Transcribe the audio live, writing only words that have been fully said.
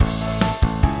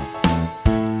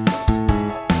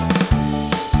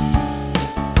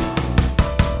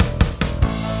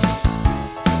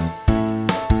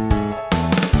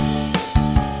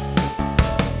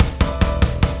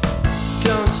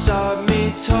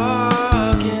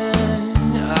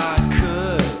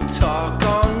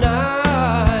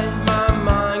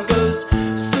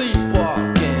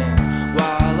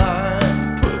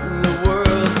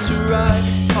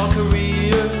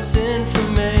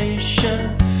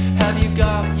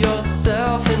got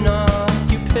yourself an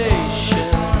occupation.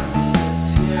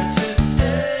 Here to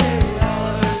stay,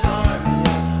 Oliver's Army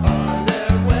on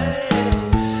their way,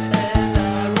 and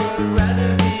I would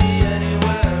rather be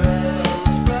anywhere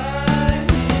else but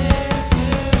here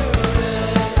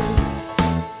today.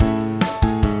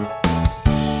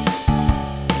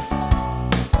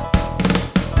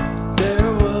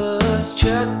 There was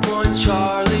Checkpoint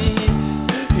Charlie.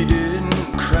 He didn't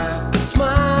crack a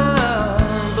smile,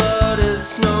 but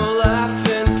it's no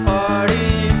laughing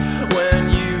party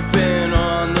when you've been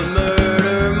on the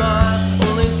murder mile.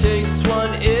 Only takes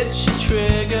one itchy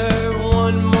trigger,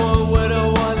 one more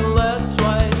widow, one less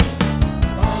wife.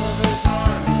 Oliver's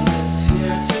Army is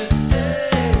here to stay.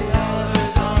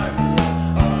 Oliver's Army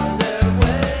on their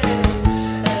way,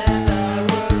 and I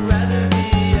would rather be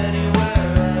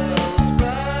anywhere else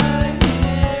but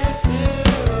here today.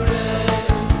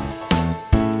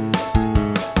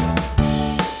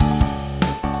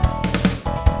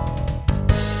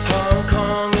 Hong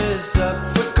Kong is up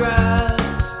for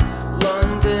grabs.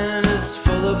 London is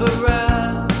full of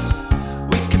arrests.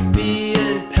 We could be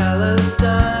in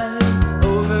Palestine,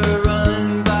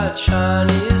 overrun by a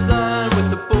Chinese line, with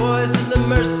the boys and the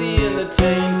mercy and the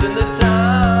Thames and the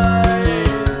Tyne.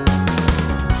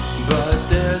 But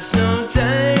there's no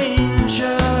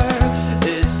danger.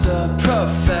 It's a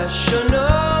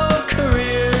professional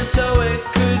career, though it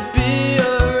could be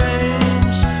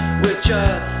arranged with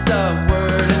just a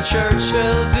word in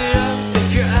Churchill's